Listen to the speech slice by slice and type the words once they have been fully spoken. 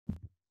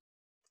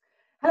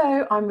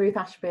Hello, I'm Ruth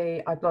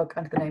Ashbee. I blog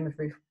under the name of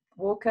Ruth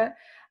Walker,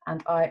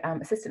 and I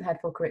am Assistant Head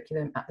for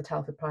Curriculum at the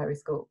Telford Priory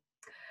School.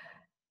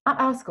 At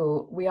our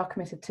school, we are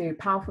committed to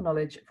powerful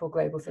knowledge for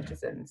global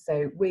citizens.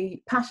 So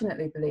we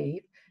passionately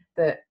believe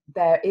that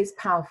there is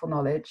powerful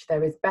knowledge,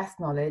 there is best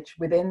knowledge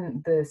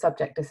within the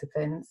subject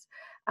disciplines,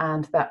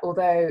 and that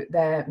although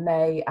there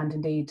may and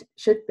indeed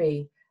should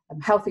be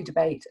a healthy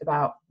debate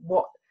about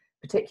what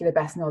particular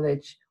best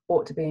knowledge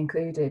ought to be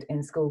included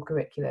in school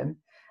curriculum,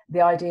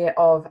 the idea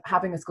of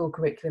having a school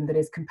curriculum that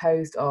is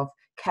composed of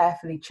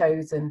carefully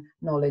chosen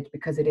knowledge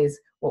because it is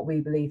what we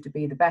believe to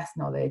be the best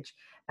knowledge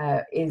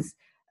is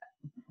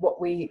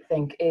what we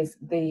think is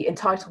the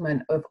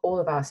entitlement of all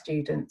of our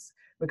students,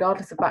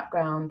 regardless of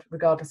background,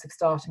 regardless of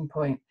starting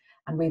point.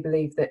 And we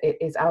believe that it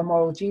is our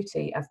moral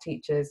duty as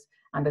teachers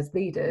and as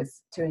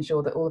leaders to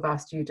ensure that all of our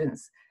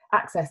students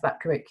access that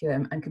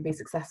curriculum and can be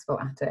successful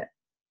at it.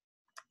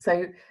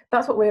 So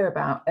that's what we're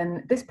about.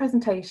 And this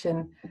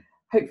presentation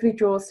hopefully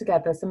draws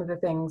together some of the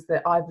things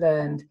that I've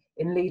learned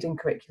in leading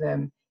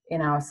curriculum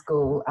in our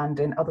school and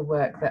in other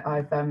work that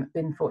I've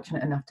been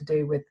fortunate enough to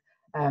do with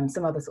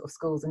some other sort of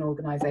schools and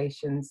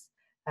organisations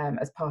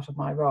as part of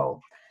my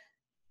role.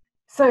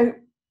 So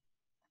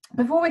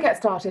before we get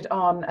started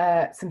on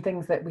some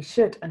things that we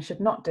should and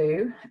should not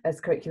do as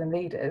curriculum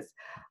leaders,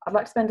 I'd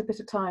like to spend a bit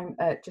of time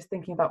just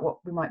thinking about what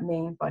we might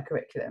mean by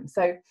curriculum.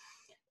 So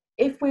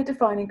if we're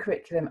defining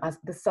curriculum as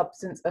the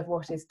substance of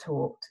what is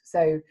taught,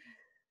 so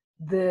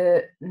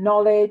the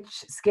knowledge,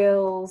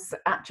 skills,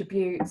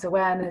 attributes,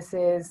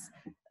 awarenesses,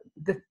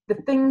 the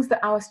things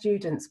that our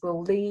students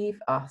will leave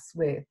us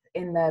with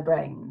in their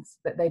brains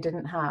that they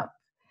didn't have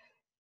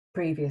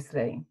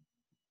previously,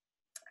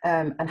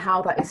 and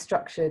how that is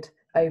structured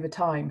over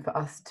time for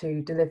us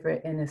to deliver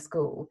it in a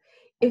school.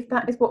 If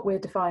that is what we're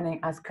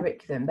defining as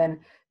curriculum, then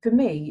for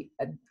me,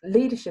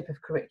 leadership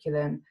of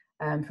curriculum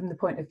from the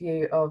point of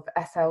view of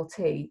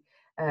SLT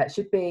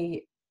should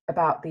be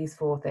about these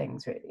four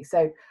things really.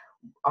 So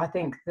I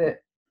think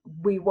that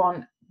we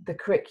want the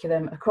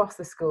curriculum across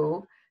the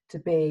school to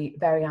be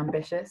very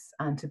ambitious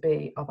and to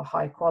be of a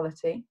high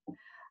quality.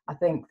 I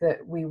think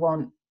that we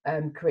want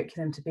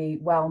curriculum to be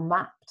well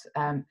mapped.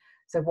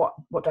 So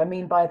what do I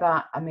mean by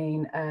that? I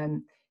mean,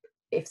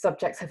 if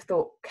subjects have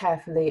thought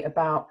carefully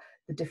about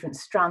the different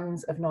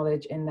strands of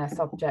knowledge in their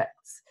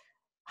subjects,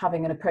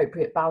 having an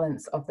appropriate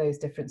balance of those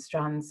different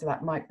strands. So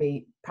that might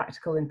be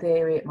practical in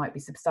theory, it might be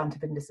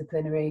substantive and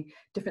disciplinary.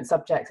 Different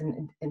subjects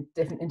and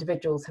different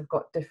individuals have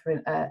got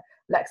different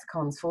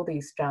lexicons for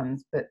these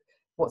strands, but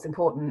what's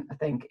important, I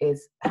think,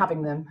 is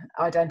having them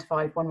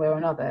identified one way or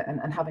another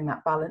and having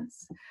that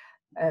balance.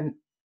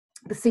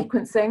 The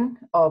sequencing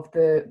of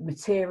the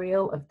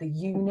material, of the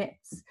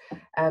units,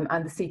 and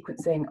the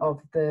sequencing of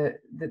the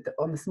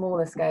on the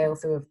smaller scale,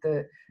 so of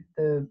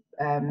the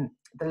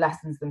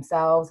lessons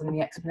themselves and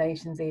the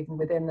explanations even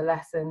within the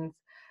lessons.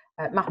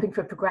 Mapping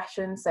for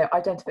progression, so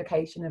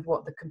identification of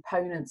what the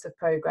components of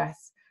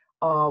progress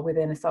are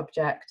within a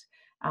subject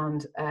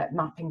and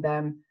mapping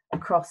them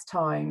across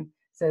time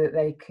so that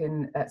they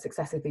can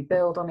successively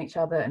build on each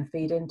other and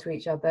feed into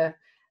each other.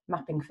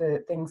 Mapping for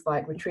things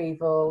like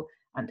retrieval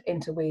and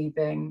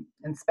interweaving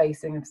and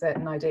spacing of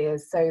certain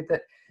ideas so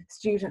that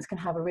students can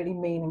have a really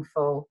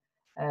meaningful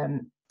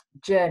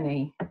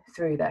journey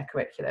through their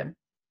curriculum.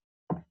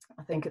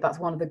 I think that's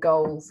one of the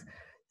goals,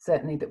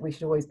 certainly, that we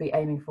should always be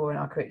aiming for in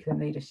our curriculum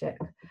leadership.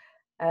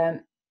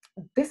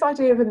 This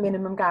idea of a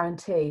minimum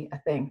guarantee, I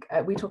think,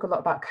 we talk a lot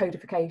about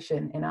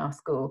codification in our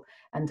school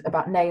and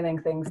about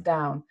nailing things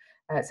down.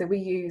 So we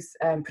use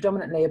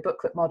predominantly a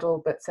booklet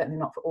model, but certainly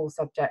not for all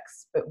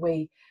subjects, but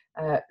we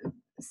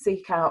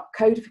seek out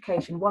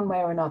codification one way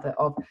or another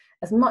of,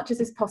 as much as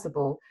is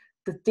possible,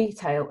 the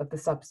detail of the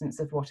substance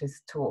of what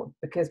is taught,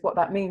 because what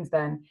that means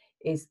then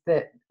is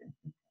that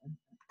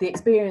the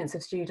experience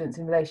of students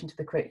in relation to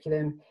the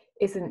curriculum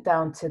isn't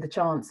down to the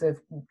chance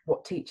of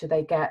what teacher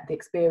they get, the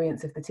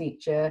experience of the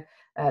teacher,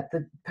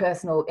 the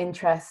personal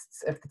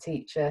interests of the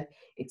teacher.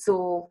 It's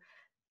all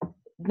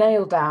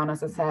nailed down,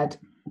 as I said,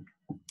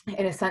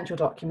 in a central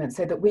document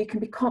so that we can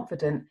be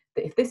confident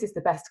that if this is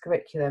the best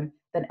curriculum,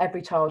 then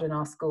every child in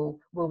our school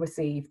will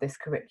receive this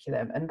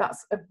curriculum. And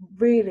that's a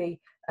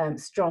really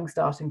strong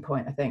starting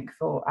point, I think,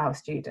 for our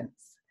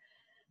students.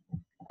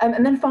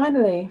 And then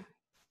finally,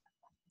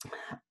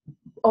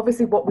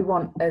 obviously what we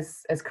want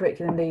as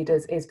curriculum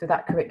leaders is for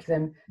that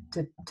curriculum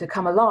to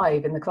come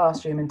alive in the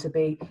classroom and to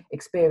be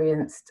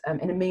experienced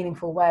in a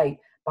meaningful way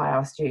by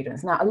our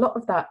students. Now, a lot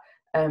of that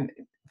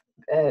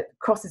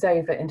crosses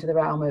over into the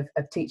realm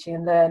of teaching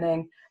and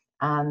learning,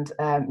 and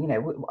you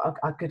know,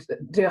 I could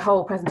do a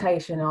whole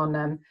presentation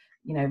on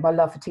you know, my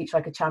love for Teach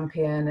Like a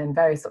Champion and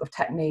various sort of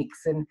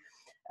techniques and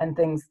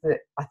things that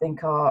I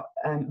think are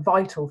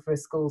vital for a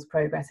school's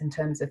progress in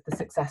terms of the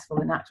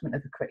successful enactment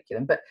of the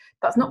curriculum. But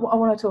that's not what I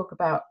want to talk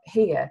about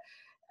here.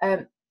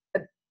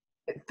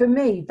 For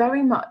me,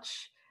 very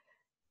much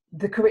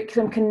the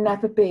curriculum can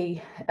never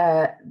be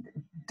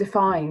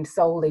defined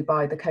solely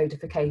by the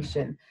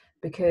codification,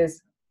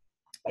 because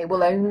it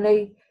will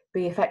only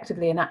be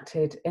effectively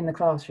enacted in the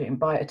classroom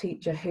by a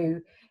teacher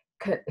who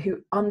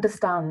who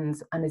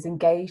understands and is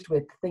engaged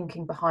with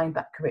thinking behind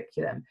that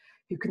curriculum,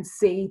 who can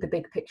see the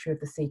big picture of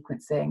the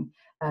sequencing,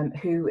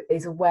 who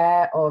is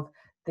aware of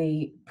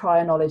the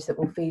prior knowledge that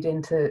will feed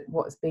into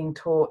what's being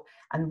taught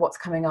and what's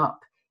coming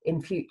up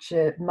in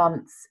future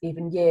months,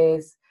 even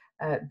years,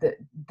 that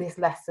this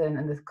lesson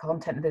and the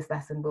content of this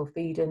lesson will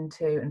feed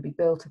into and be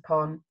built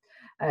upon.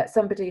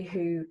 Somebody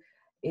who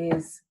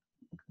is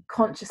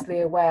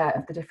consciously aware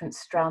of the different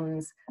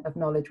strands of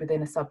knowledge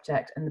within a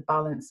subject and the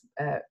balance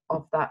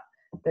of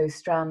those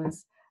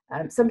strands.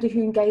 Somebody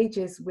who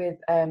engages with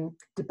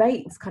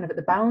debates kind of at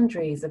the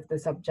boundaries of the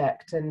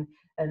subject and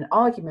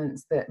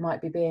arguments that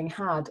might be being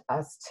had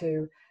as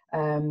to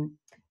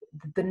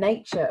the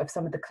nature of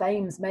some of the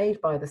claims made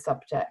by the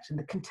subject and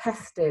the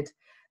contested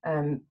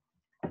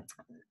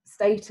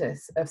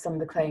status of some of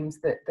the claims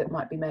that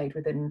might be made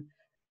within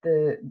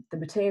the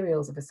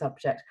materials of a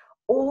subject.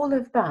 All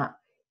of that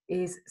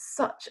is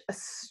such a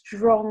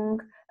strong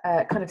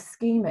kind of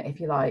schema, if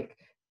you like,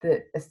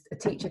 that a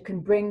teacher can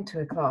bring to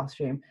a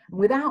classroom.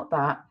 Without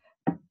that,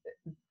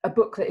 a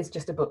booklet is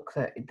just a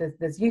booklet.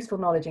 There's useful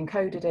knowledge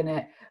encoded in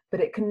it, but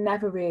it can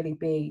never really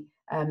be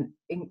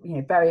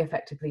very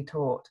effectively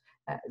taught.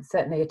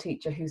 Certainly a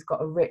teacher who's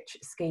got a rich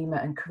schema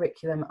and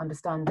curriculum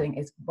understanding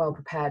is well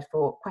prepared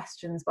for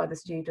questions by the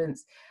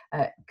students,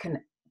 can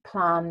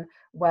plan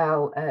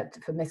well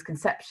for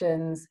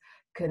misconceptions,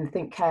 can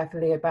think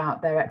carefully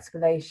about their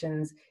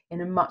explanations in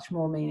a much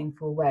more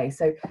meaningful way.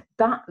 So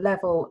that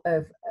level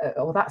of,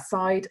 or that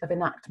side of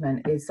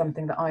enactment is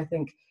something that I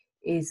think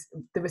is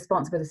the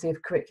responsibility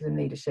of curriculum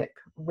leadership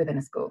within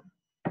a school.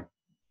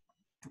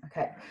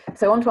 Okay,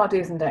 so on to our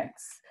do's and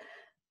don'ts.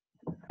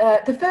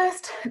 The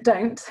first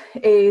don't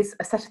is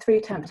a set of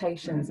 3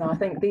 temptations. Now I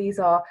think these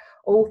are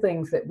all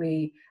things that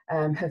we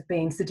have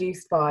been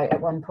seduced by at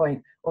one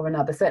point or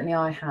another. Certainly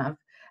I have.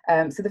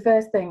 So the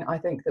first thing I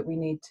think that we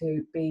need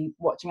to be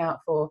watching out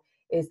for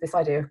is this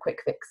idea of quick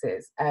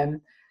fixes.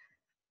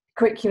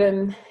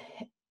 Curriculum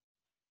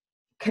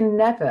can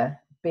never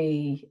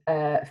be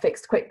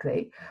fixed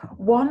quickly.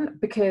 One,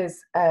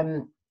 because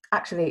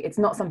actually it's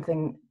not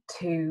something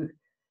to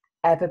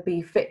ever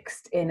be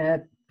fixed in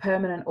a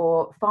permanent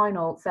or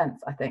final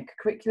sense. I think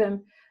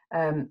curriculum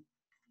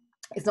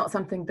is not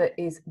something that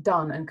is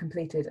done and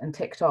completed and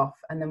ticked off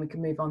and then we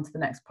can move on to the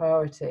next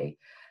priority.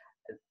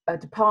 A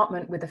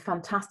department with a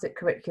fantastic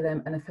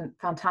curriculum and a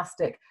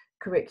fantastic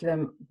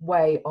curriculum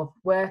way of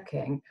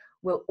working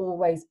will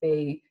always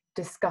be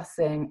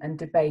discussing and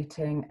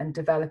debating and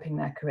developing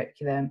their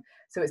curriculum.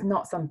 So it's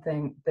not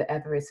something that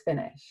ever is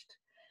finished.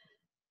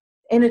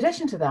 In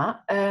addition to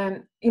that,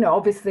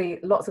 obviously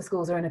lots of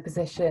schools are in a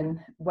position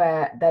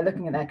where they're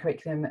looking at their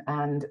curriculum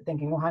and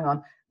thinking, well, hang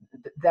on,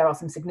 there are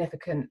some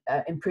significant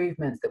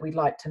improvements that we'd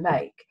like to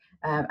make.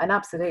 And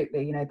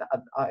absolutely,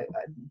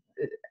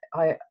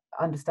 I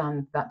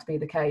understand that to be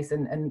the case.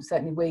 And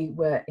certainly we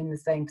were in the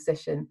same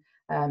position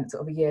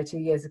sort of a year, 2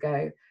 years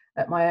ago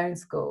at my own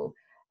school.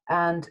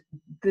 And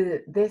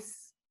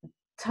this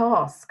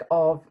task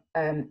of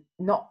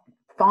not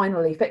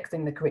finally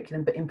fixing the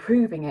curriculum, but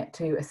improving it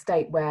to a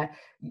state where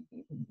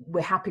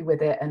we're happy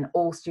with it and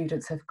all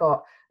students have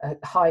got a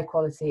high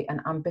quality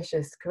and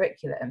ambitious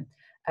curriculum,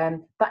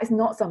 that is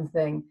not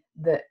something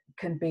that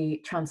can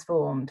be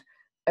transformed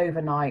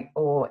overnight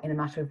or in a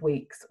matter of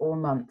weeks or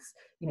months.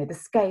 The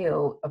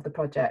scale of the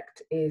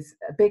project is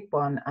a big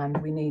one and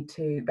we need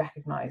to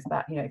recognise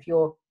that, if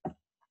you're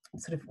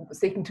sort of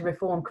seeking to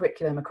reform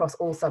curriculum across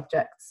all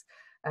subjects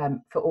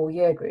for all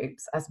year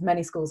groups, as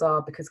many schools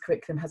are, because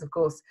curriculum has of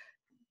course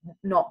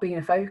not been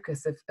a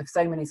focus of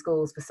so many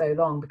schools for so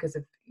long because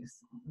of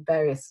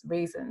various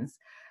reasons.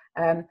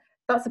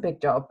 That's a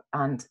big job,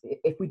 and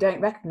if we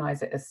don't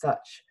recognise it as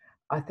such,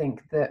 I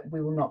think that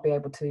we will not be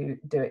able to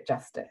do it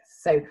justice.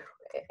 So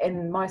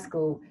in my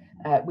school,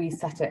 we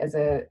set it as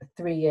a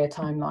 3-year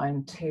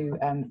timeline to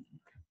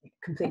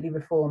completely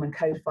reform and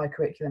codify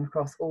curriculum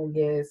across all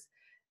years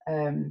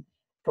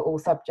for all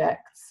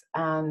subjects.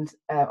 And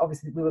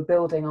obviously we were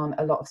building on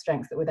a lot of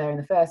strengths that were there in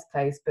the first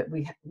place, but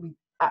we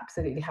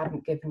absolutely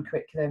hadn't given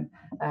curriculum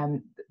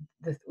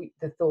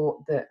the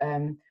thought that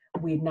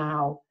we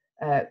now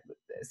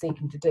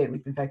seeking to do.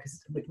 We've been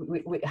focused,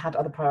 we had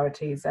other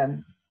priorities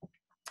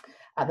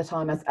at the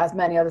time, as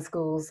many other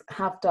schools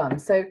have done.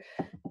 So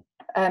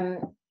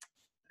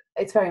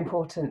it's very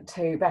important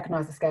to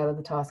recognise the scale of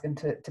the task and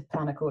to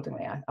plan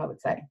accordingly, I would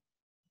say.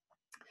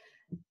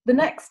 The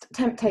next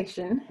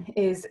temptation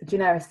is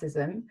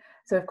genericism.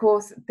 So of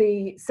course,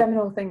 the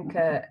seminal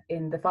thinker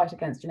in the fight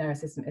against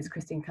genericism is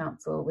Christine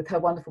Council with her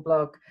wonderful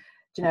blog,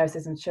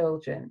 Genericism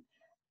Children.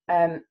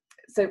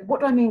 So what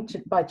do I mean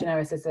by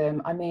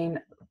genericism? I mean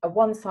a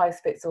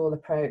one-size-fits-all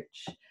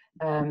approach,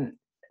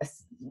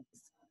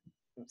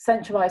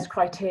 centralised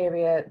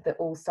criteria that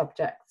all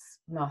subjects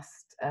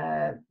must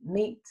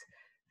meet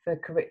for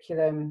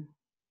curriculum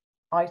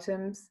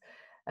items,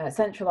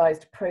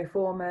 centralised pro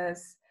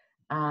formas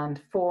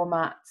and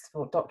formats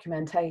for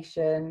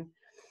documentation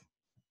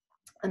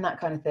and that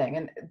kind of thing.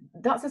 And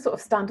that's a sort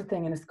of standard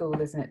thing in a school,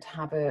 isn't it, to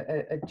have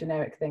a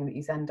generic thing that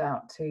you send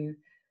out to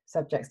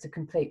subjects to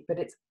complete, but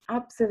it's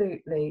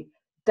absolutely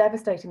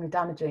devastatingly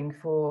damaging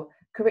for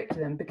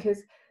curriculum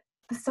because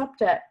the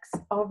subjects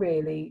are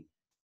really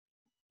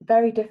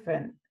very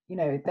different. You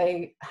know,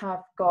 they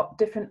have got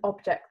different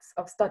objects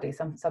of study.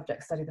 Some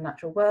subjects study the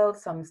natural world,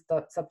 some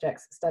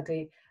subjects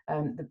study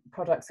the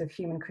products of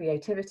human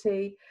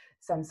creativity,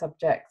 some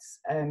subjects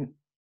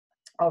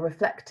are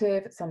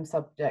reflective, some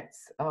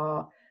subjects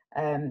are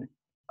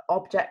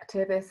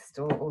objectivist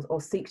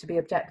or seek to be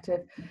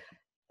objective.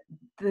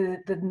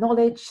 The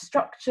knowledge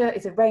structure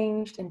is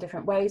arranged in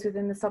different ways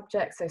within the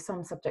subject. So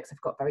some subjects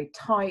have got very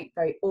tight,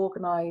 very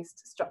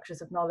organized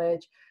structures of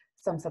knowledge.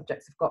 Some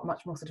subjects have got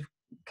much more sort of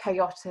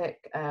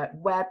chaotic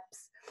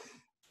webs.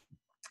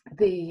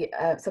 The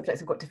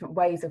subjects have got different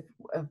ways of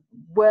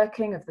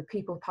working, of the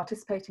people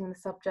participating in the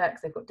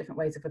subjects. They've got different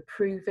ways of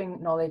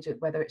approving knowledge,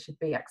 whether it should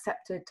be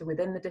accepted to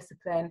within the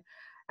discipline.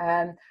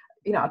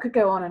 You know, I could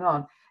go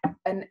on.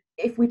 And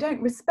if we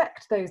don't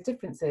respect those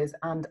differences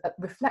and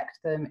reflect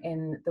them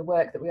in the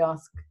work that we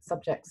ask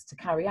subjects to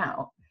carry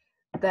out,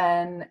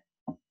 then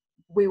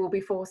we will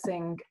be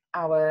forcing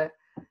our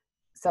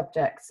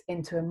subjects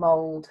into a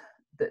mould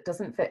that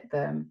doesn't fit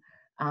them,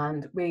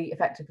 and we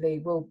effectively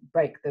will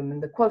break them,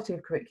 and the quality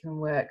of curriculum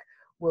work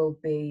will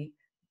be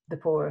the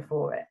poorer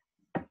for it.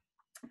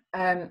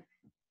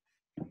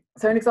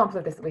 So an example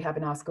of this that we have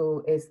in our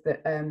school is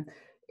that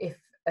if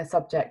a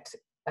subject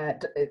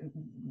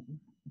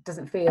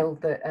doesn't feel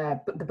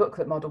that the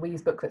booklet model, we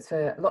use booklets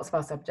for lots of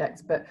our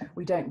subjects, but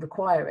we don't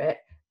require it,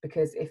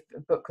 because if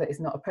a booklet is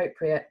not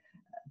appropriate,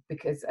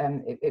 because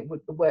it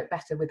would work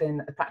better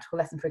within a practical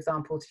lesson, for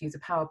example, to use a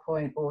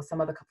PowerPoint or some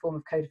other form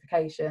of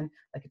codification,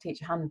 like a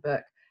teacher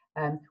handbook,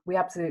 we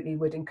absolutely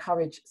would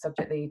encourage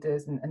subject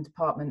leaders and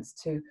departments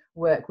to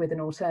work with an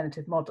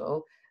alternative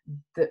model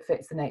that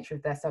fits the nature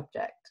of their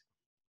subject.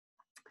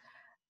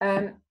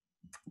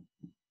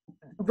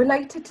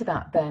 Related to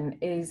that then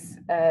is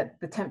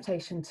the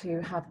temptation to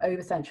have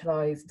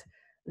over-centralised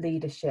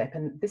leadership,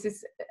 and this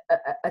is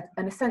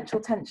an essential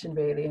tension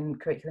really in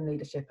curriculum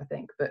leadership, I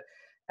think, but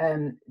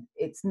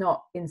it's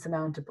not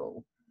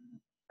insurmountable.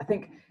 I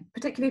think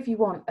particularly if you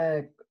want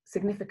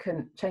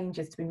significant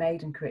changes to be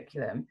made in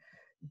curriculum,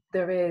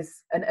 there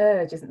is an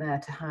urge, isn't there,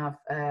 to have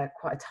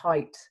quite a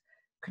tight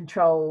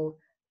control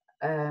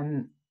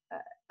and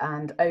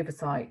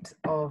oversight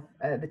of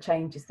the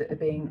changes that are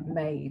being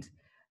made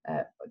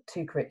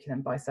to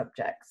curriculum by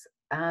subjects,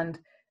 and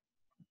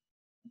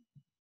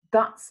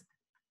that's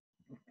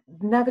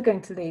never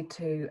going to lead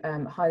to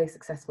highly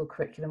successful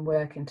curriculum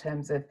work in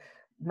terms of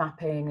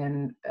mapping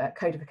and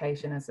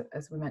codification,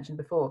 as we mentioned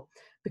before,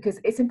 because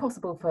it's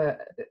impossible for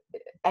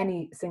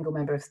any single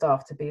member of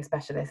staff to be a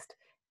specialist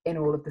in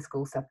all of the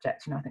school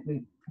subjects. You know, I think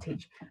we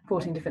teach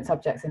 14 different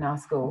subjects in our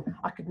school.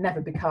 I could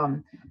never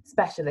become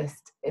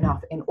specialist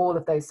enough in all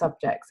of those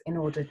subjects in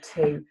order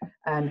to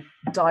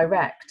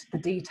direct the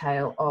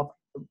detail of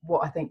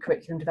what I think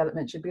curriculum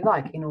development should be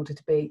like, in order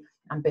to be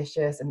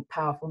ambitious and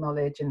powerful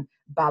knowledge and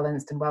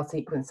balanced and well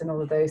sequenced and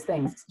all of those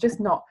things. It's just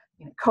not,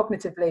 you know,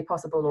 cognitively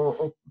possible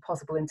or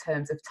possible in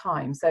terms of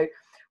time. So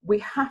we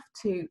have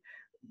to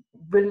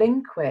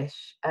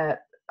relinquish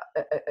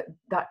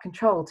that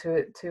control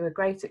to a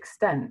great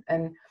extent,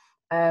 and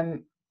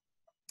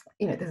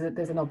you know,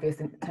 there's an obvious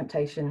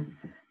temptation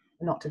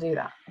not to do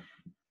that.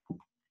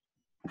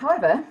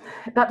 However,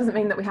 that doesn't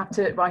mean that we have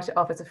to write it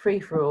off as a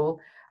free-for-all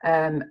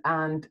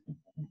and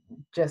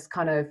just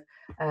kind of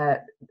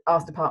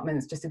ask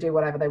departments just to do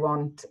whatever they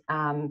want,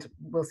 and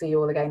we'll see you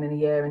all again in a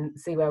year and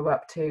see where we're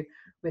up to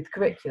with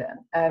curriculum.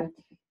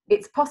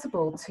 It's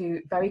possible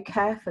to very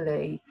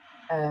carefully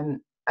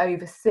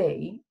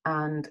oversee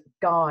and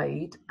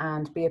guide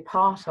and be a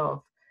part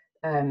of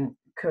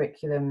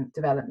curriculum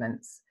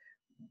developments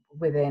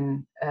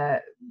within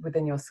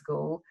your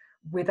school,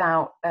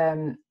 without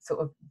sort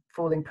of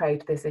falling prey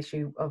to this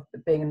issue of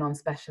being a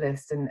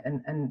non-specialist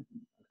and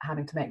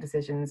having to make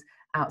decisions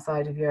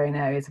outside of your own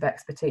areas of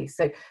expertise.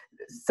 So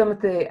some of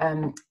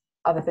the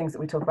other things that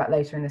we talk about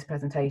later in this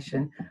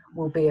presentation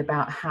will be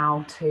about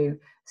how to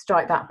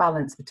strike that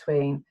balance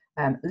between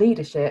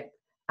leadership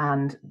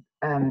and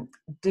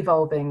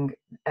devolving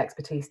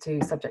expertise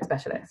to subject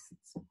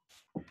specialists.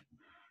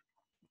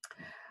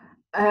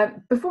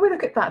 Before we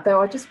look at that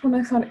though, I just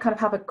want to kind of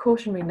have a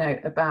cautionary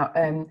note about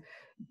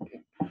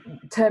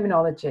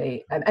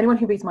terminology. Anyone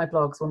who reads my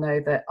blogs will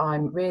know that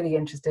I'm really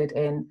interested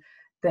in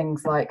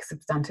things like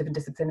substantive and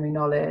disciplinary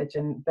knowledge,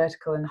 and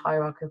vertical and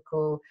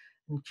hierarchical,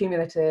 and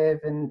cumulative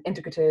and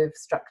integrative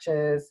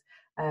structures,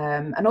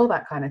 and all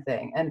that kind of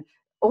thing. And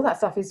all that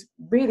stuff is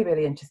really,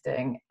 really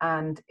interesting,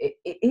 and it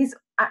is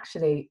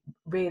actually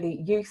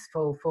really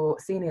useful for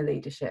senior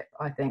leadership,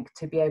 I think,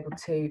 to be able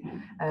to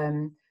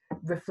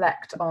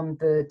reflect on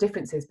the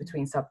differences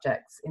between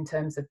subjects in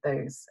terms of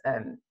those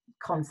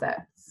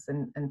concepts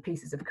and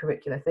pieces of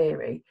curricular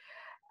theory.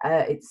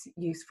 It's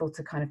useful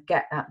to kind of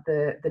get at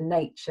the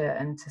nature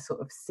and to sort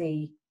of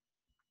see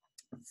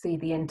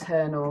the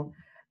internal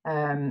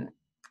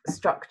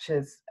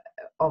structures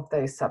of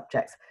those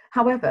subjects.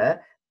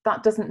 However,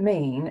 that doesn't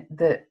mean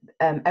that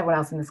everyone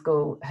else in the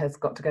school has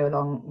got to go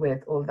along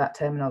with all of that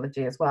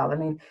terminology as well. I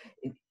mean,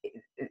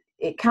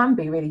 it can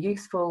be really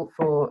useful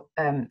for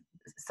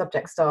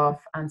subject staff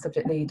and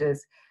subject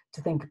leaders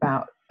to think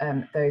about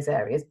those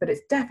areas, but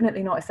it's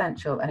definitely not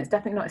essential, and it's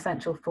definitely not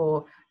essential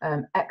for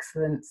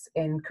excellence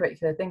in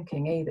curricular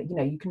thinking either. You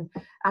know, you can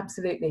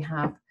absolutely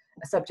have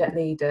a subject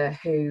leader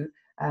who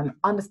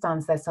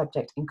understands their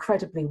subject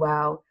incredibly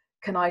well,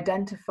 can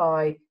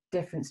identify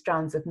different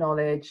strands of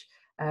knowledge,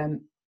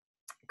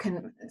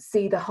 can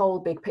see the whole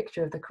big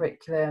picture of the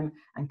curriculum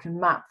and can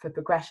map for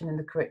progression in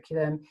the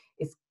curriculum,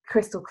 is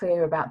crystal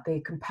clear about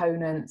the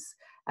components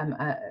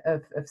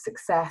of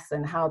success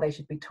and how they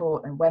should be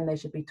taught and when they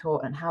should be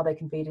taught and how they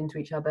can feed into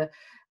each other,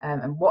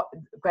 and what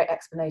great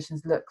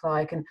explanations look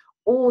like, and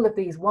all of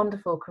these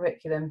wonderful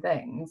curriculum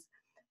things,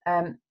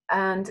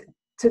 and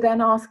to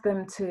then ask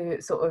them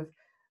to sort of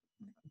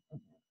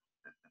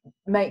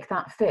make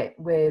that fit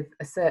with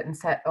a certain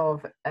set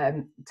of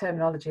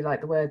terminology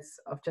like the words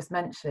I've just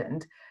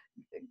mentioned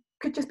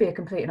could just be a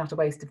complete and utter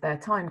waste of their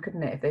time,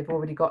 couldn't it, if they've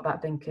already got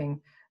that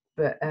thinking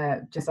but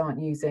just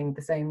aren't using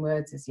the same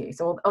words as you.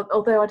 So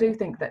although I do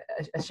think that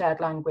a shared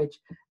language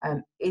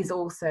is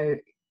also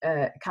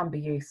can be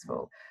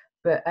useful,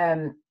 but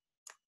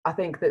I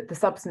think that the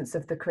substance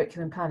of the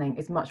curriculum planning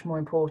is much more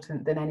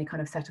important than any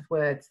kind of set of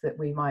words that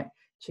we might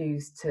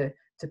choose to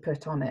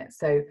put on it.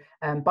 So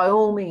by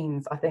all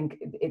means, I think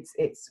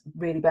it's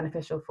really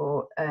beneficial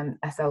for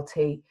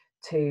SLT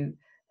to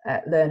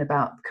learn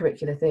about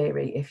curricular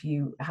theory if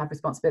you have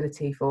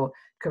responsibility for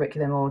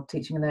curriculum or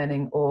teaching and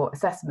learning or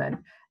assessment.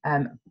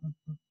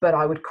 But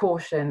I would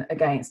caution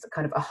against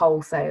kind of a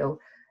wholesale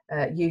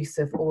use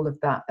of all of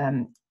that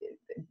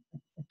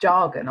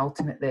jargon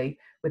ultimately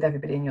with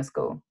everybody in your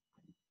school.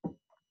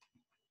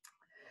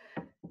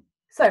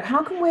 So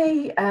how can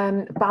we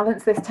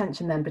balance this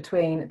tension then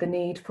between the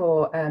need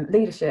for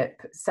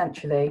leadership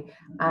centrally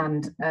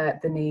and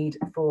the need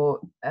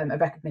for a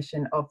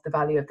recognition of the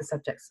value of the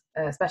subject's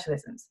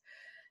specialisms?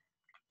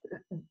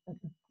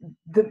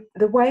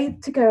 The way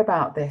to go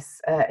about this,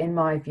 in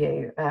my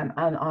view, and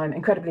I'm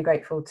incredibly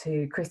grateful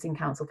to Christine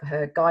Council for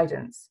her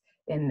guidance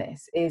in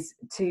this, is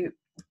to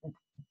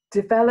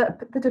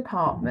develop the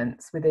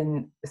departments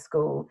within the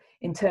school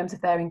in terms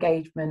of their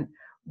engagement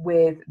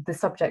with the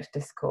subject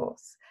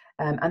discourse.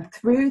 And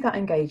through that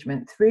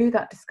engagement, through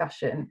that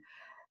discussion,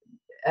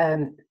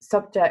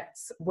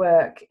 subjects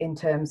work in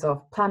terms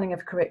of planning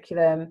of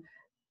curriculum,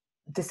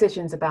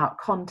 decisions about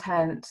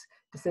content,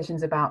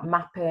 decisions about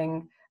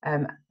mapping,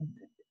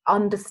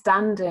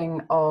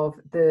 understanding of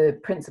the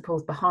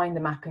principles behind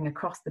the mapping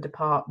across the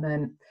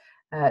department,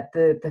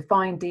 the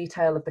fine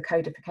detail of the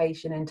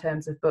codification in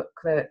terms of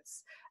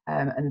booklets,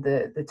 and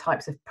the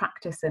types of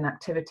practice and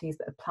activities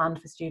that are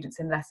planned for students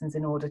in lessons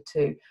in order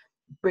to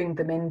bring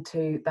them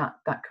into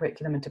that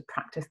curriculum and to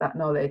practice that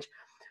knowledge.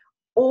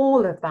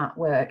 All of that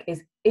work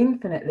is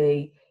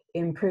infinitely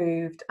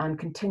improved and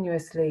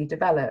continuously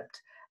developed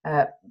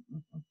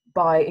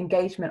by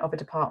engagement of a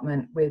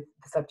department with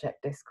the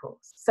subject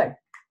discourse. So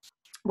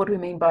what do we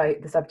mean by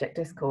the subject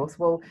discourse?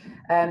 Well,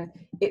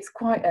 it's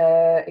quite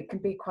it can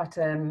be quite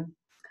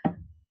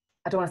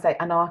I don't want to say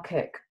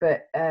anarchic,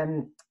 but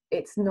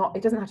it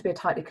doesn't have to be a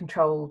tightly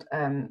controlled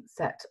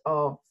set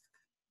of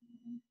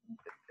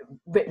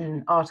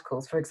written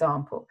articles, for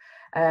example.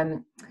 I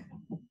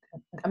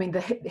mean, the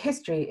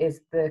history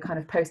is the kind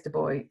of poster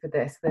boy for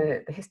this.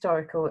 The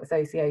Historical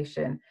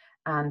Association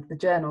and the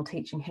journal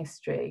Teaching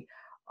History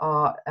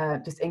are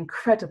just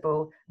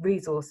incredible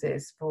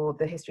resources for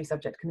the history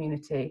subject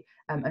community,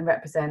 and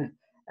represent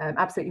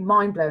absolutely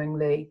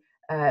mind-blowingly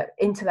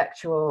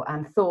intellectual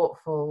and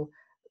thoughtful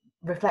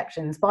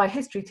reflections by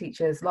history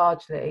teachers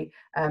largely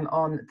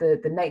on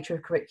the nature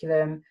of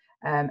curriculum,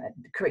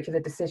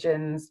 curricular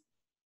decisions,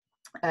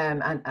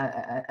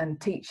 and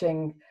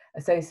teaching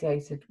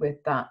associated with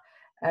that.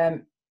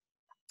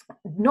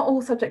 Not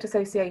all subject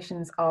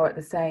associations are at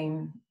the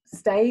same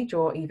stage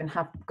or even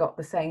have got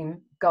the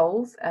same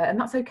goals, and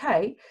that's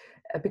okay,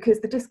 because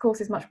the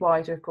discourse is much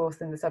wider, of course,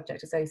 than the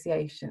subject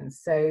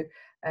associations. So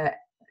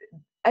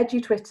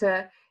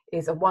EduTwitter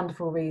is a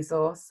wonderful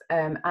resource,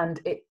 and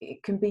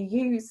it can be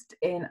used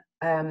in,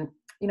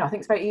 you know, I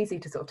think it's very easy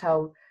to sort of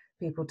tell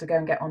people to go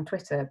and get on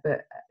Twitter,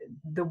 but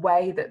the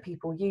way that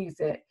people use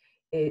it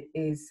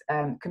is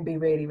can be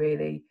really,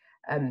 really,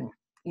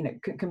 you know,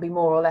 can be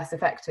more or less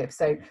effective.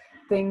 So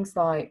things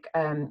like,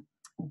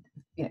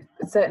 you know,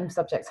 certain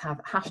subjects have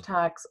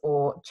hashtags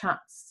or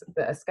chats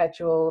that are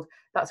scheduled.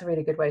 That's a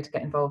really good way to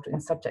get involved in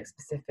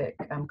subject-specific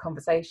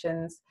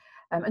conversations,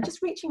 and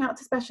just reaching out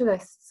to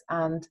specialists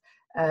and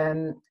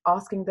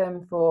asking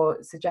them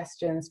for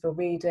suggestions for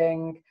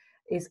reading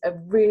is a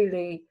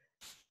really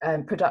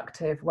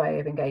productive way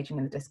of engaging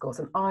in the discourse.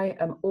 And I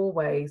am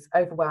always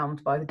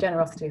overwhelmed by the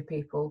generosity of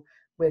people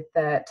with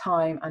their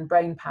time and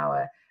brain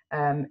power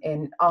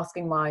in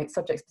asking my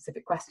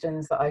subject-specific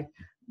questions that I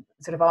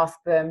sort of ask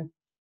them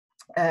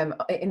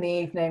in the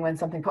evening when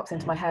something pops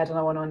into my head and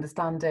I want to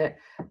understand it.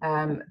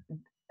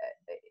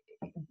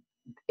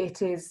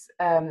 It is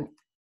an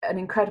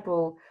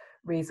incredible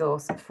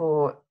resource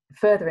for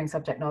furthering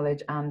subject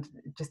knowledge and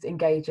just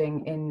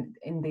engaging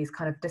in these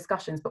kind of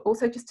discussions, but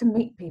also just to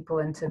meet people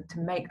and to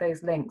make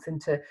those links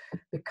and to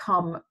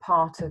become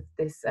part of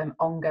this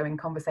ongoing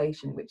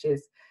conversation, which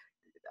is,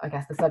 I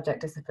guess, the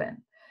subject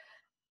discipline.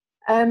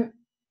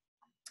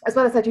 As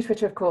well as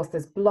EduTwitter, of course,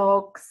 there's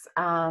blogs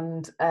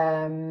and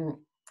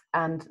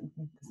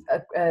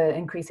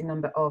increasing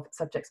number of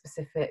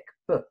subject-specific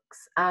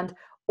books, and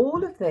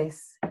all of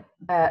this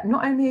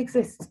not only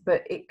exists,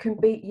 but it can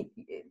be,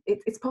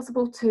 it's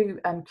possible to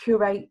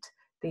curate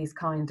these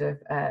kind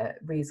of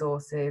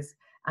resources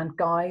and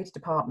guide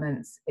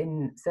departments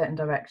in certain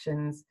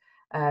directions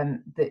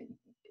that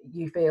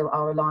you feel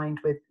are aligned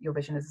with your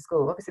vision as a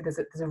school. Obviously,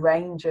 there's a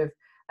range of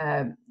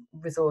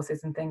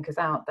resources and thinkers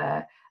out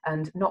there,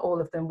 and not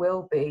all of them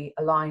will be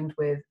aligned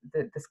with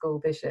the school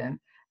vision.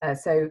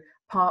 So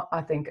part,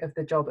 I think, of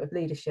the job of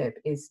leadership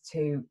is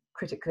to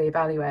critically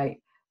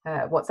evaluate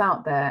what's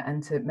out there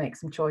and to make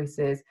some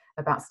choices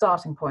about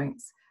starting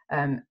points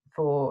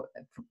for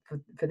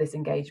this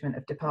engagement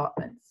of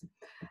departments.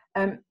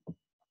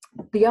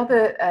 The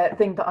other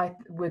thing that I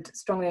would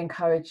strongly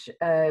encourage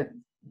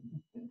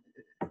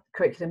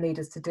curriculum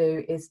leaders to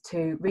do is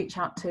to reach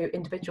out to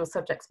individual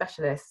subject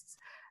specialists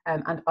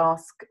and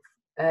ask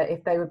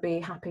if they would be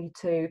happy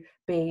to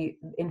be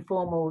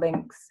informal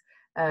links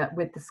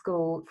with the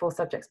school for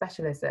subject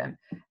specialism.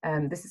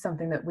 This is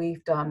something that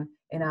we've done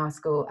in our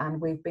school, and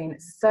we've been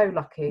so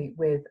lucky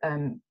with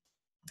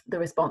the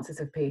responses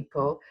of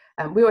people.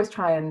 We always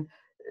try and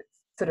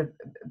sort of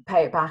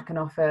pay it back and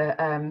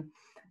offer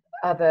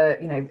other,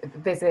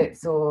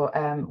 visits or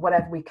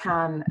whatever we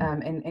can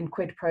in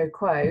quid pro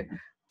quo.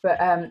 But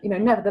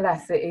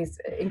nevertheless, it is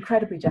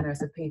incredibly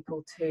generous of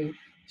people to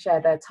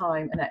share their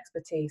time and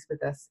expertise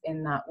with us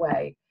in that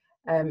way.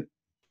 And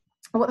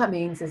what that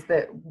means is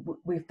that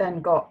we've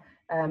then got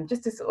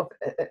just a sort of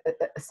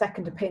a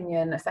second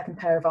opinion, a second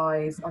pair of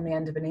eyes on the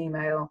end of an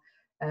email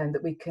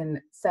that we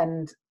can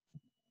send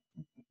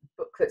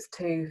booklets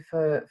to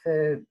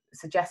for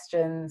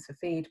suggestions, for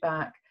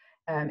feedback.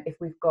 If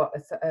we've got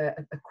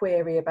a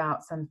query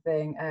about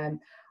something,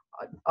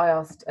 I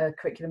asked a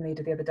curriculum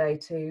leader the other day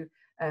to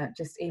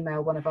just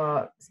email one of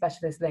our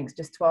specialist links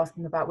just to ask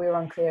them about, we were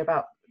unclear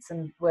about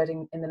some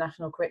wording in the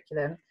national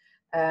curriculum,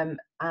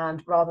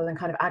 and rather than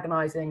kind of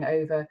agonising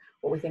over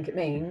what we think it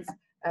means,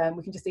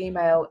 we can just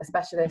email a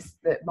specialist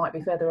that might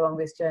be further along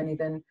this journey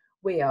than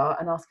we are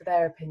and ask for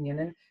their opinion.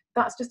 And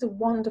that's just a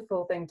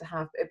wonderful thing to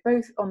have,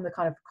 both on the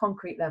kind of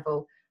concrete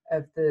level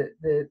of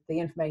the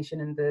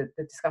information and the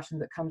discussion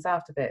that comes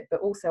out of it,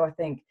 but also I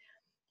think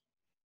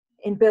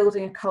in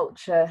building a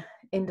culture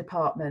in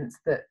departments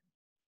that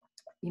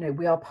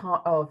we are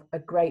part of a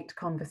great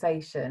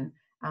conversation,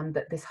 and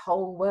that this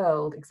whole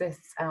world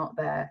exists out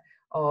there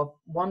of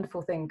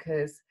wonderful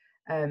thinkers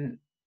and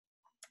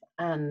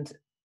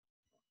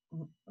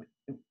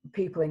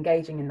people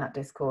engaging in that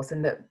discourse,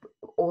 and that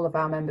all of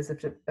our members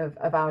of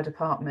our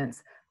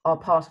departments are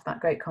part of that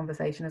great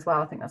conversation as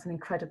well. I think that's an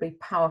incredibly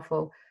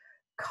powerful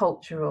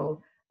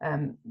cultural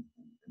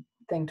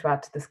thing to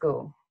add to the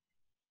school.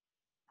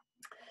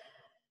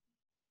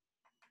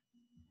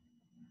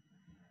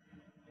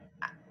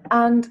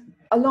 And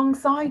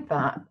alongside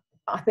that,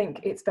 I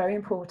think it's very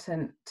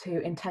important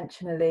to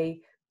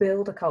intentionally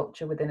build a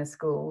culture within a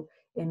school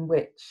in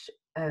which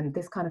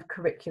this kind of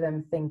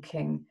curriculum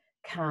thinking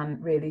can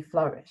really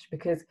flourish.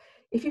 Because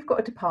if you've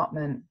got a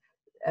department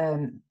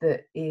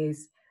that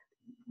is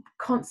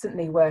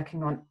constantly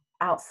working on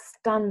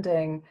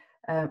outstanding,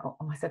 I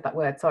said that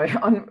word, sorry,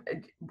 on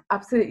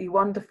absolutely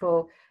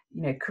wonderful,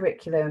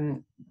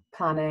 curriculum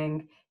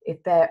planning,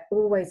 if they're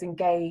always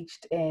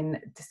engaged in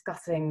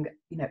discussing,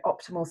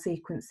 optimal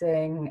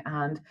sequencing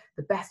and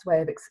the best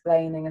way of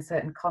explaining a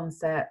certain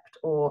concept,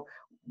 or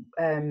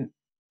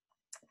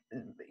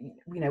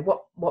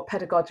what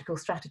pedagogical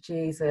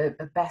strategies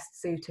are best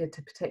suited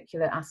to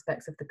particular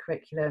aspects of the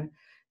curriculum,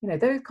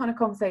 those kind of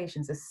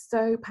conversations are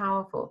so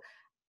powerful,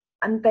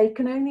 and they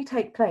can only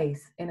take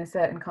place in a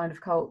certain kind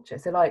of culture.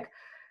 So, like,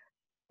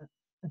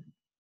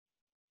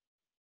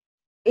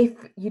 if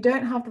you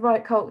don't have the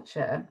right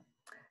culture,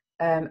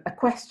 a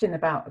question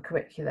about a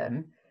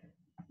curriculum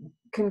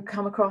can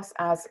come across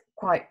as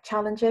quite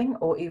challenging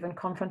or even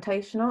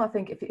confrontational. I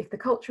think if the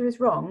culture is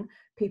wrong,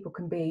 people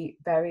can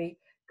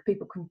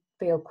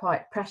feel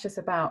quite precious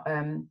about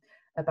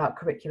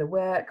curricular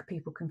work.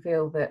 People can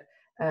feel that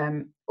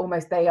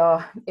almost they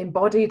are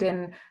embodied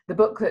in the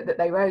booklet that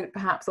they wrote,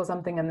 perhaps, or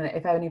something, and that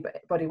if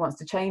anybody wants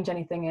to change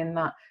anything in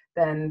that,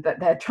 then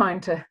that they're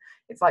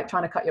it's like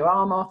trying to cut your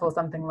arm off or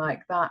something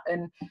like that.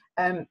 And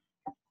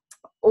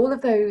all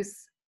of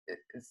those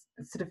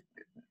sort of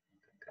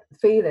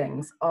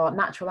feelings are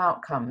natural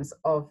outcomes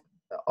of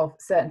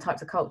certain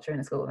types of culture in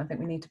a school, and I think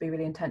we need to be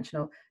really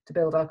intentional to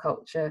build our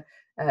culture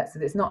so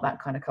that it's not that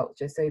kind of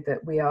culture, so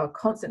that we are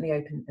constantly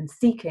open and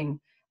seeking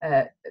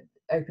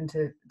open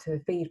to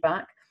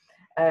feedback,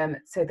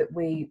 so that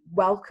we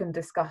welcome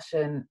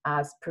discussion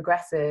as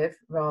progressive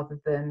rather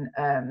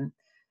than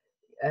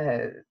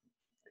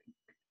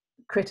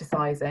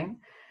criticizing,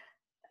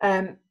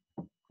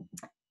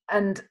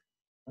 And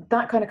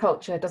that kind of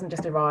culture doesn't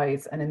just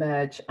arise and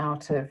emerge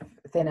out of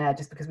thin air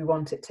just because we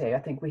want it to. I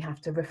think we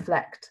have to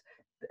reflect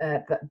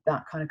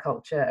that kind of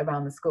culture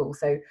around the school.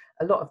 So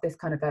a lot of this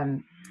kind of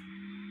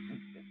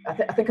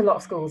I think a lot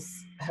of schools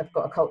have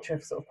got a culture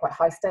of sort of quite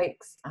high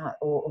stakes,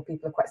 or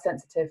people are quite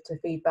sensitive to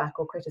feedback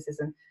or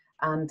criticism,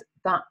 and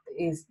that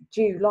is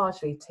due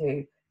largely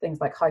to things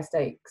like high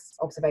stakes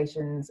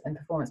observations and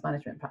performance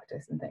management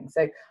practice and things.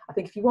 So I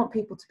think if you want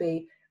people to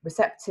be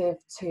receptive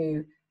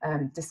to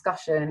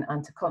discussion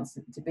and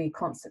to be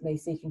constantly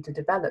seeking to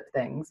develop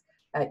things,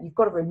 you've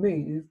got to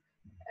remove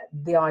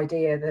the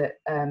idea that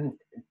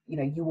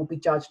you will be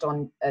judged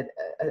on a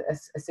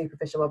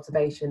superficial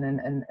observation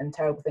and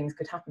terrible things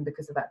could happen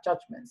because of that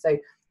judgment. So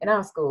in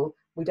our school,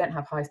 we don't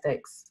have high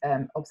stakes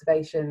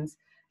observations,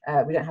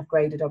 we don't have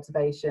graded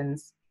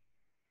observations,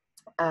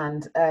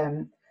 and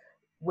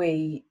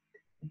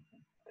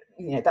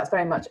that's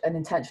very much an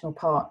intentional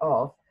part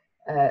of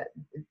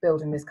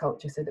building this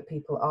culture so that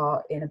people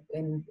are in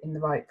the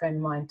right frame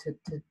of mind to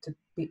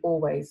be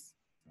always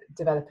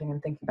developing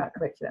and thinking about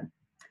curriculum.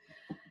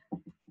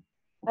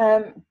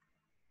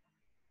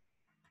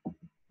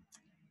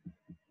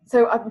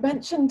 So I've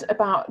mentioned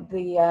about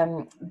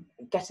the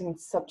getting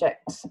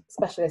subject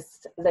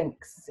specialist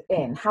links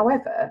in.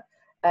 However,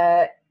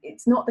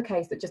 it's not the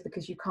case that just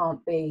because you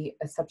can't be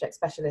a subject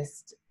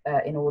specialist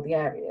in all the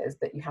areas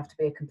that you have to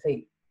be a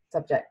complete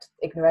subject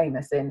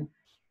ignoramus in,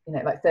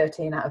 like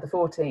 13 out of the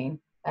 14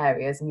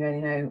 areas, and you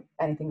only know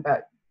anything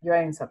about your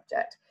own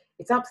subject.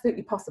 It's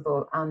absolutely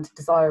possible and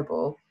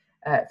desirable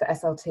for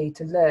SLT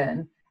to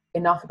learn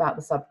enough about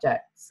the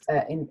subjects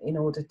in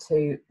order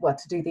to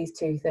do these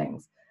two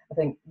things. I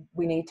think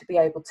we need to be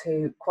able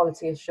to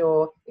quality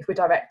assure. If we're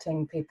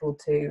directing people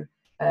to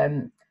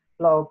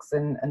blogs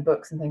and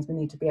books and things, we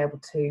need to be able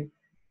to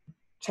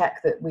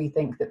check that we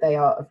think that they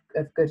are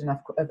of good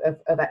enough,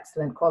 of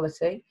excellent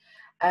quality.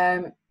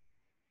 And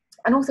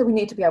also we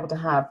need to be able to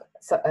have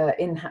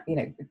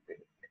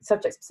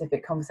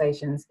subject-specific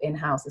conversations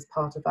in-house as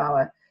part of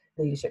our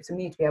leadership. So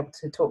we need to be able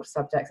to talk to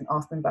subjects and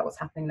ask them about what's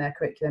happening in their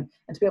curriculum,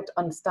 and to be able to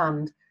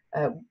understand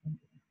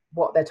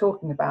what they're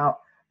talking about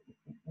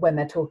when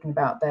they're talking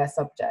about their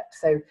subject.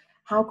 So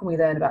how can we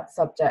learn about the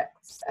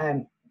subjects?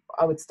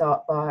 I would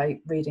start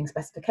by reading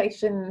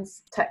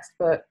specifications,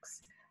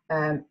 textbooks,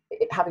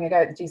 having a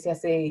go at the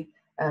GCSE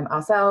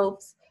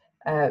ourselves,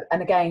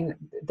 and again,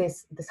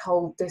 this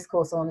whole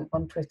discourse on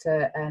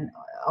Twitter and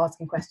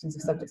asking questions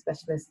of subject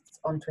specialists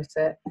on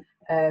Twitter.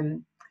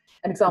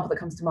 An example that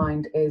comes to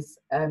mind is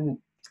I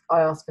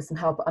asked for some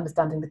help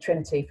understanding the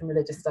Trinity from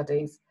religious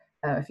studies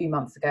a few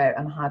months ago,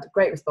 and I had a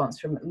great response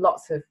from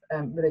lots of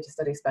religious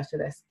studies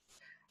specialists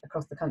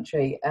across the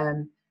country.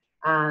 And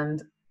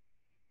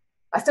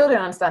I still don't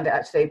understand it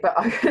actually, but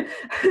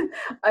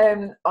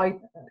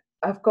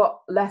I've got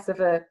less of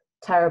a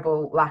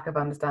terrible lack of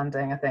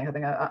understanding. I think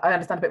I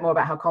understand a bit more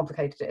about how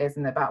complicated it is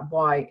and about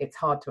why it's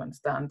hard to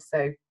understand.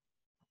 So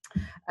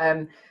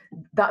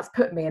that's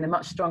put me in a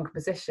much stronger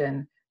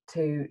position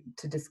to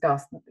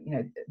discuss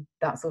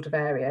that sort of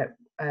area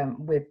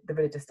with the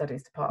religious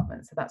studies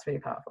department. So that's really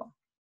powerful.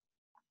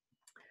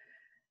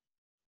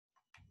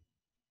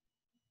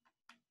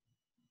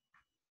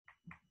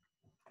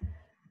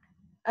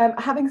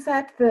 Having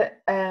said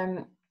that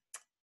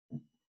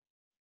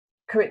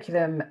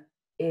curriculum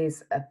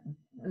is a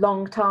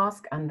long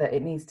task and that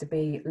it needs to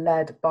be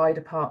led by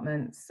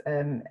departments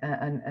and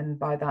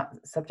by that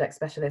subject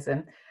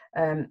specialism,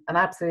 and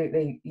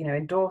absolutely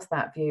endorse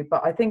that view,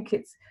 but I think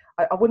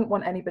I wouldn't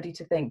want anybody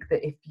to think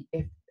that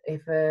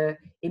if a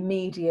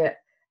immediate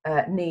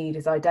need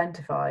is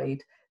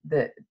identified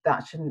that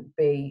shouldn't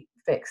be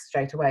fixed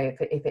straight away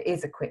if it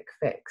is a quick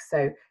fix.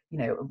 So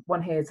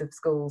one hears of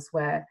schools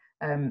where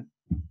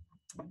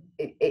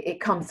it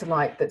comes to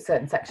light that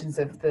certain sections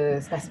of the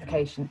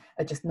specification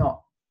are just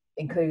not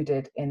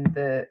included in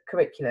the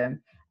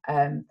curriculum,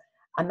 and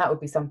that would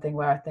be something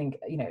where I think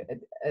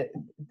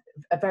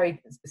a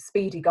very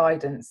speedy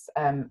guidance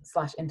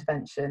 /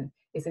 intervention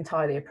is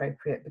entirely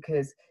appropriate,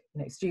 because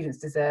students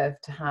deserve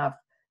to have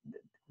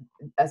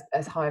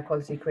as high a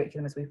quality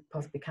curriculum as we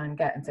possibly can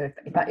get. And so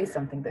if that is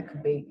something that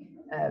can be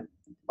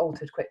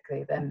altered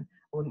quickly, then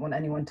I wouldn't want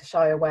anyone to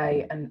shy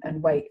away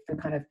and wait for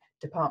kind of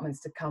departments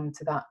to come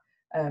to that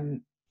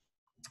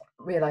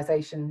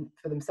realization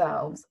for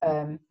themselves.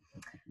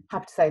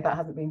 Happy to say that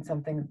hasn't been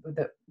something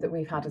that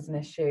we've had as an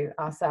issue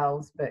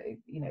ourselves, but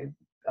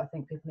I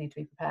think people need to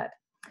be prepared.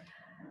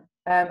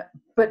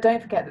 But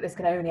don't forget that this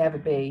can only ever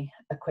be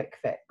a quick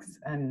fix,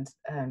 and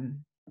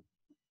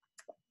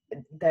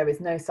there is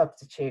no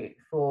substitute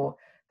for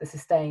the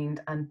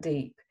sustained and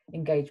deep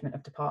engagement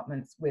of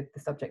departments with the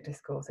subject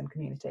discourse and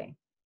community.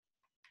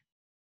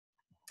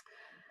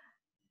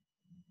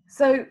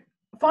 So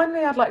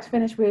finally, I'd like to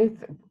finish with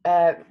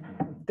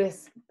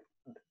this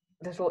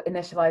little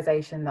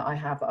initialization that I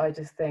have, that I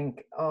just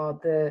think are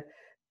the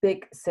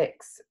big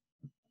 6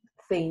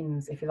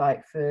 themes, if you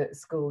like, for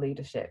school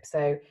leadership.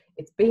 So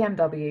it's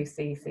BMW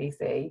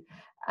CCC,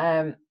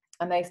 and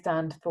they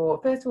stand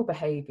for, first of all,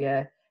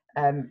 behaviour.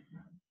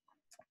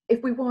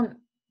 If we want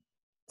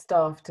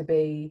staff to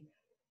be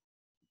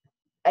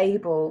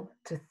able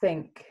to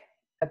think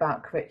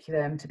about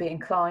curriculum, to be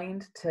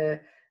inclined to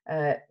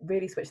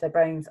really switch their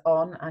brains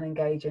on and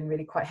engage in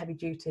really quite heavy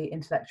duty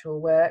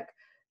intellectual work,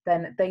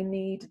 then they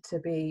need to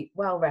be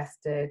well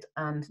rested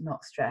and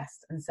not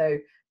stressed. And so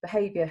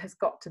behaviour has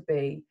got to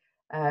be,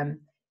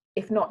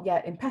 if not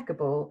yet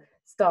impeccable,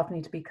 staff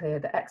need to be clear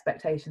that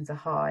expectations are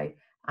high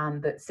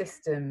and that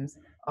systems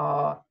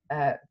are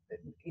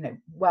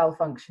well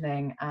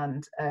functioning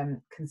and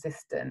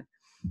consistent.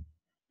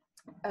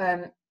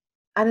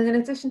 And in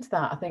addition to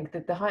that, I think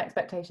that the high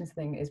expectations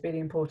thing is really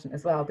important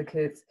as well,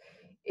 because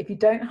if you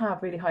don't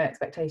have really high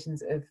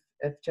expectations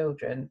of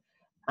children,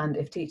 and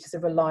if teachers are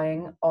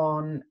relying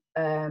on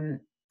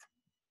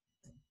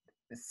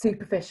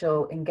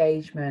superficial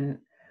engagement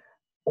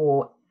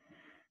or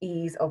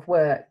ease of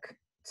work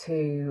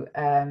to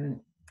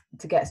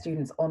get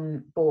students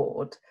on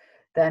board,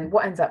 then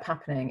what ends up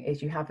happening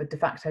is you have a de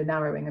facto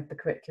narrowing of the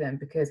curriculum,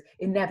 because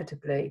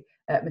inevitably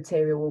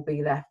material will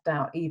be left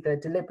out, either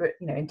deliberate,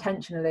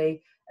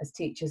 intentionally, as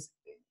teachers,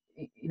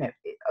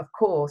 of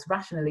course,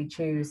 rationally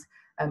choose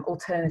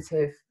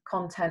alternative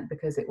content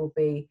because it will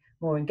be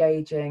more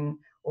engaging,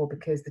 or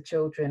because the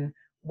children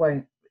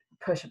won't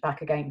push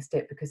back against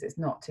it because it's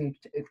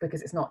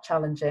not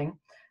challenging,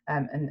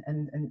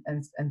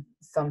 and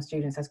some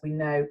students, as we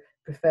know,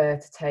 prefer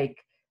to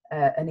take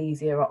an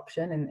easier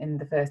option in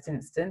the first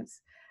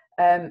instance.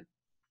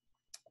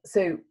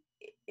 So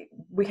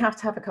we have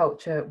to have a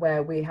culture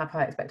where we have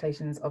high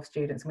expectations of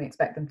students, and we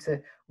expect them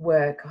to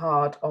work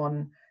hard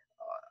on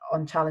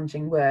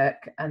challenging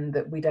work, and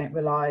that we don't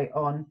rely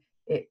on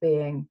it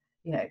being,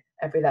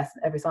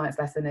 every science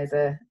lesson is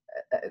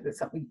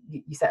something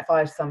you set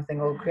fire to something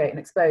or create an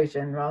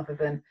explosion, rather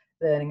than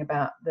learning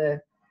about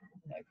the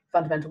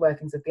fundamental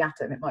workings of the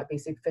atom. It might be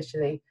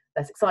superficially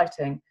less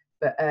exciting,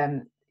 but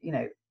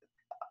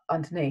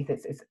underneath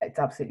it's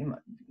absolutely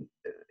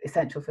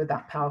essential for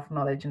that powerful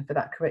knowledge and for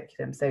that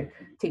curriculum. So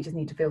teachers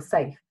need to feel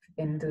safe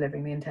in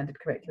delivering the intended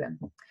curriculum.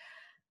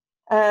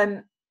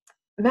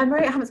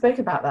 Memory, I haven't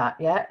spoken about that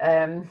yet.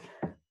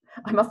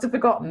 I must have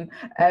forgotten.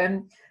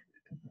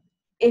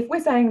 If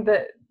we're saying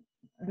that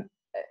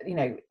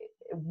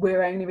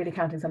we're only really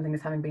counting something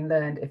as having been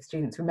learned if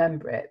students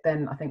remember it,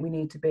 then I think we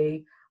need to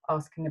be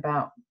asking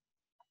about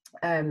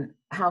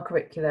how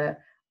curricula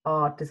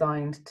are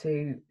designed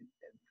to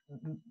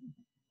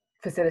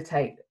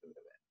facilitate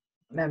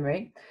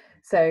memory.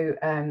 So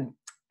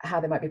how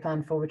they might be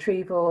planned for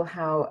retrieval,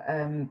 how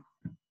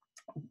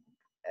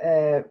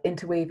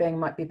interweaving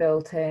might be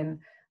built in,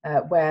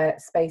 where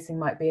spacing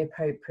might be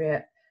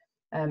appropriate.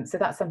 So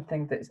that's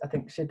something that I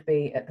think should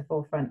be at the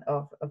forefront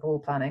of all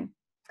planning.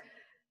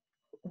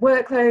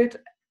 Workload,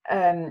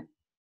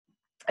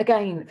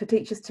 again, for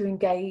teachers to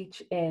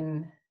engage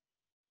in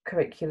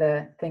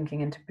curricular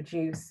thinking and to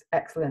produce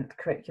excellent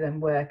curriculum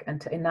work and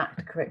to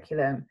enact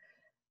curriculum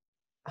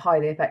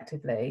highly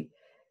effectively,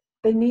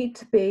 they need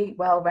to be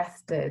well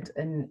rested,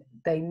 and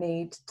they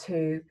need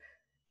to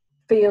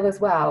feel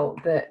as well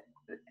that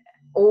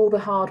all the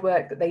hard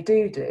work that they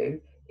do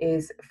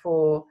is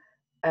for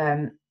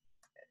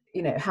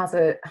has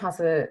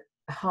a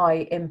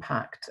high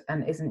impact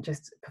and isn't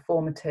just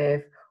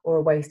performative or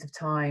a waste of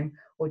time,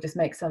 or just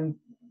make some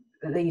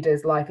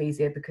leaders' life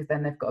easier because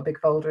then they've got a big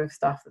folder of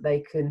stuff that they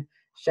can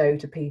show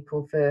to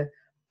people for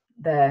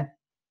their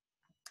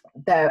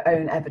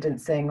own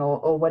evidencing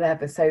or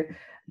whatever. So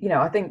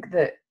I think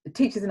that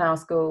teachers in our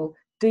school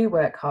do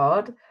work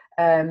hard,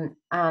 and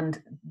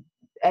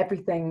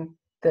everything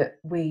that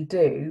we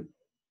do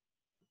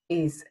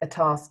is a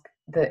task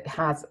that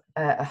has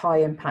a high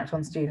impact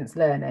on students'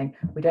 learning.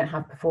 We don't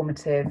have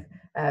performative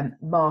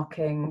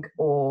marking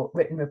or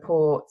written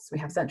reports. We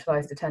have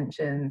centralised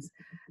attentions,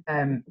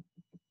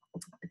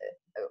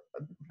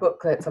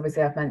 booklets,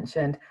 obviously I've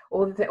mentioned,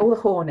 all the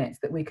hornets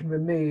that we can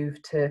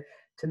remove to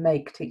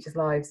make teachers'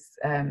 lives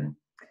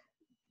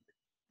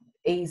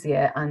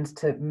easier and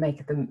to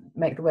make the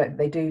work that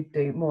they do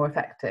more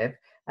effective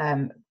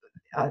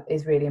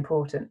is really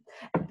important.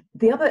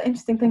 The other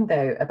interesting thing,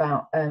 though,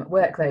 about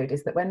workload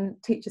is that when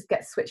teachers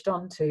get switched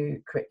on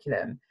to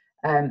curriculum,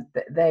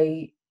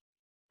 they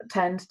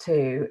tend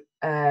to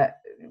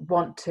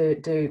want to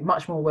do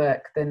much more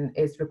work than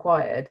is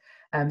required.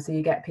 So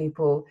you get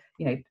people,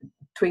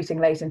 tweeting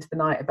late into the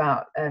night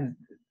about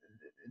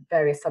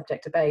various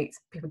subject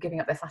debates, people giving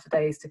up their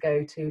Saturdays to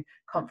go to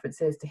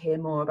conferences to hear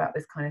more about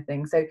this kind of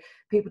thing. So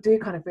people do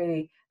kind of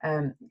really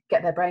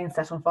get their brains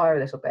set on fire a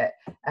little bit,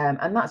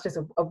 and that's just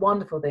a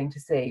wonderful thing to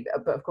see.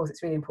 But of course,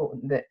 it's really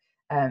important that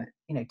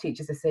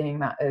teachers are seeing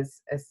that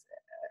as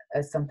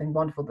something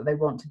wonderful that they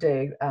want to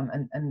do,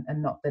 and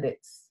not that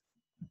it's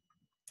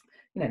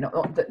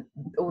not that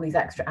all these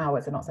extra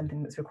hours are not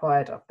something that's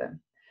required of them.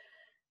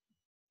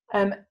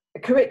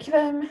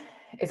 Curriculum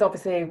is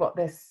obviously what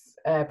this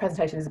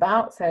presentation is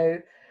about, so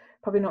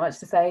probably not much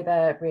to say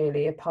there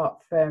really, apart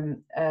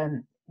from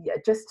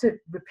just to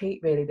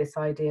repeat really this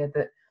idea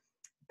that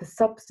the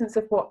substance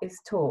of what is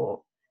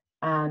taught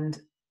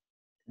and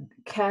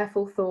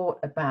careful thought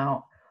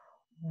about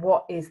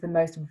what is the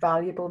most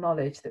valuable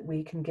knowledge that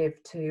we can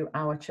give to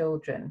our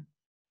children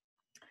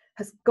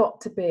has got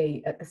to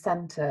be at the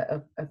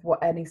centre of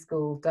what any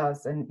school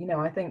does. And, you know,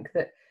 I think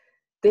that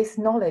this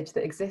knowledge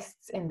that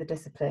exists in the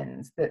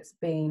disciplines, that's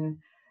been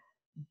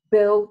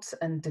built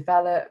and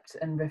developed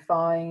and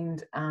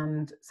refined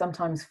and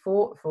sometimes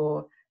fought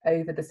for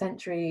over the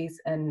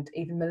centuries and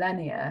even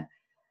millennia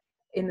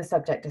in the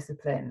subject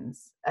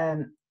disciplines,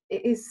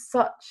 it is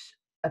such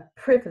a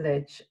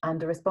privilege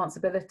and a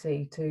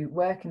responsibility to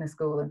work in a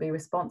school and be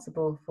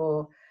responsible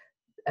for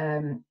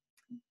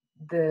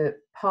the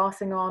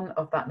passing on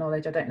of that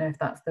knowledge. I don't know if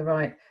that's the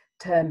right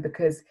term,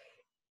 because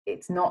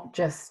it's not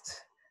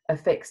just a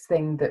fixed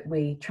thing that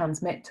we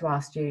transmit to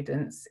our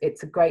students.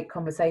 It's a great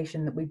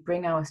conversation that we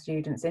bring our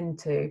students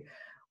into.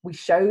 We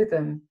show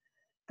them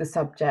the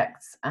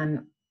subjects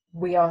and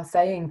we are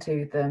saying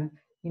to them,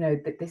 you know,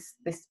 that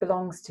this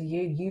belongs to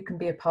you. You can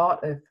be a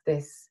part of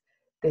this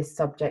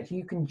subject.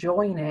 You can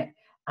join it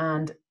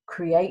and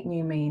create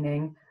new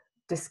meaning,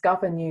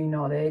 discover new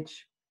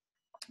knowledge,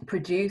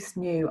 produce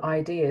new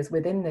ideas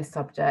within this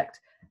subject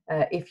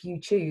if you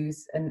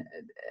choose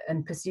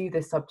and pursue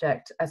this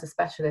subject as a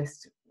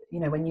specialist, you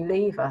know, when you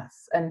leave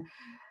us. And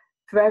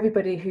for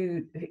everybody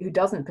who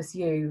doesn't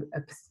pursue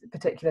a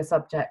particular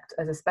subject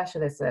as a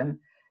specialism,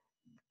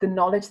 the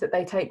knowledge that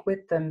they take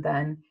with them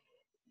then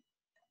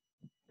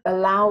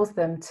allows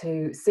them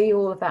to see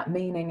all of that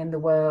meaning in the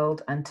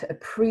world and to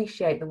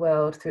appreciate the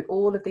world through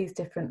all of these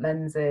different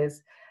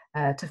lenses,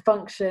 to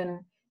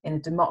function in a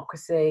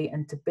democracy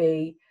and to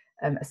be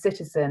a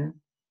citizen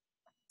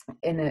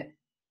in a,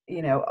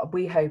 you know,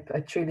 we hope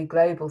a truly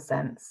global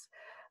sense.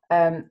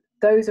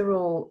 Those are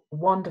all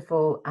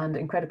wonderful and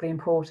incredibly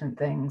important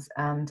things.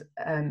 And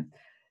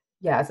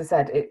yeah, as I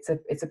said,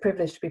 it's a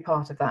privilege to be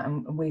part of that,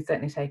 and we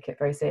certainly take it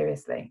very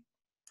seriously.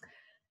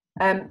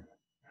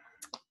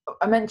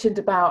 I mentioned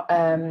about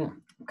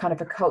kind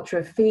of a culture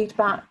of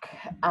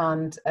feedback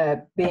and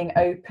being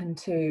open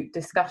to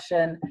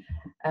discussion.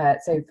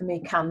 So for me,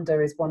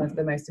 candour is one of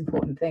the most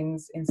important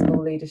things in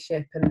school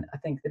leadership, and I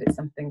think that it's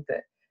something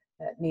that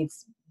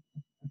needs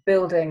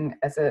building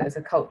as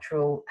a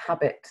cultural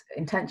habit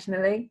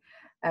intentionally.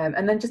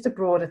 And then just a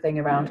broader thing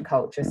around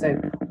culture. So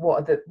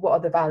what are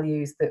the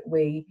values that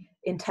we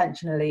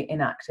intentionally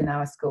enact in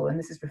our school? And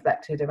this is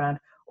reflected around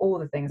all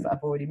the things that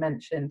I've already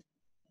mentioned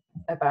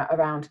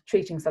around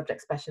treating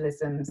subject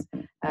specialisms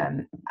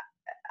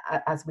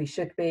as we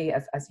should be,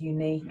 as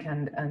unique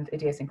and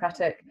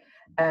idiosyncratic,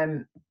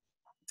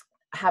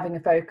 having a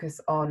focus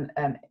on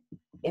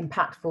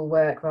impactful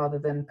work rather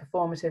than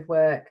performative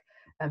work,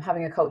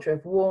 having a culture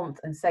of warmth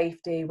and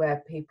safety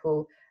where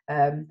people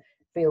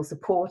feel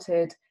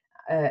supported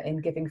in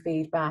giving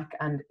feedback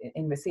and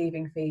in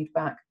receiving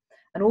feedback,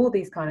 and all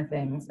these kind of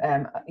things.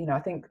 You know,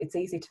 I think it's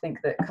easy to think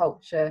that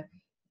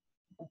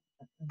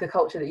the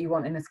culture that you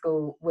want in a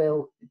school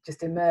will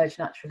just emerge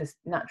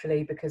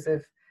naturally because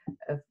of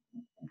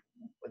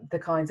the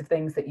kinds of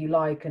things that you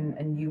like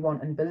and you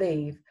want and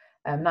believe.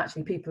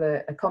 Naturally, people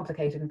are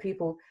complicated, and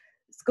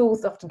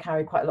schools often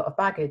carry quite a lot of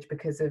baggage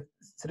because of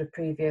sort of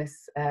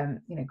previous,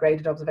 you know,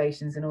 graded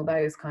observations and all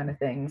those kind of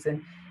things.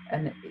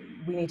 And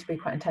we need to be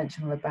quite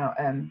intentional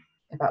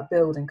about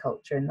building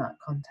culture in that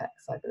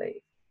context, I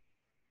believe.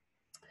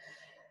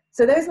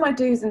 So those are my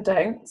do's and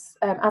don'ts.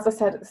 As I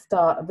said at the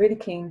start, I'm really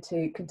keen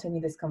to continue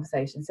this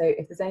conversation. So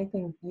if there's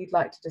anything you'd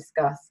like to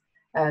discuss,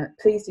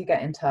 please do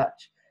get in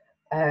touch.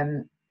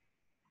 I'm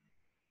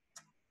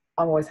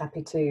always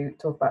happy to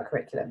talk about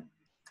curriculum.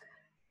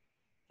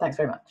 Thanks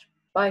very much.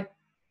 Bye.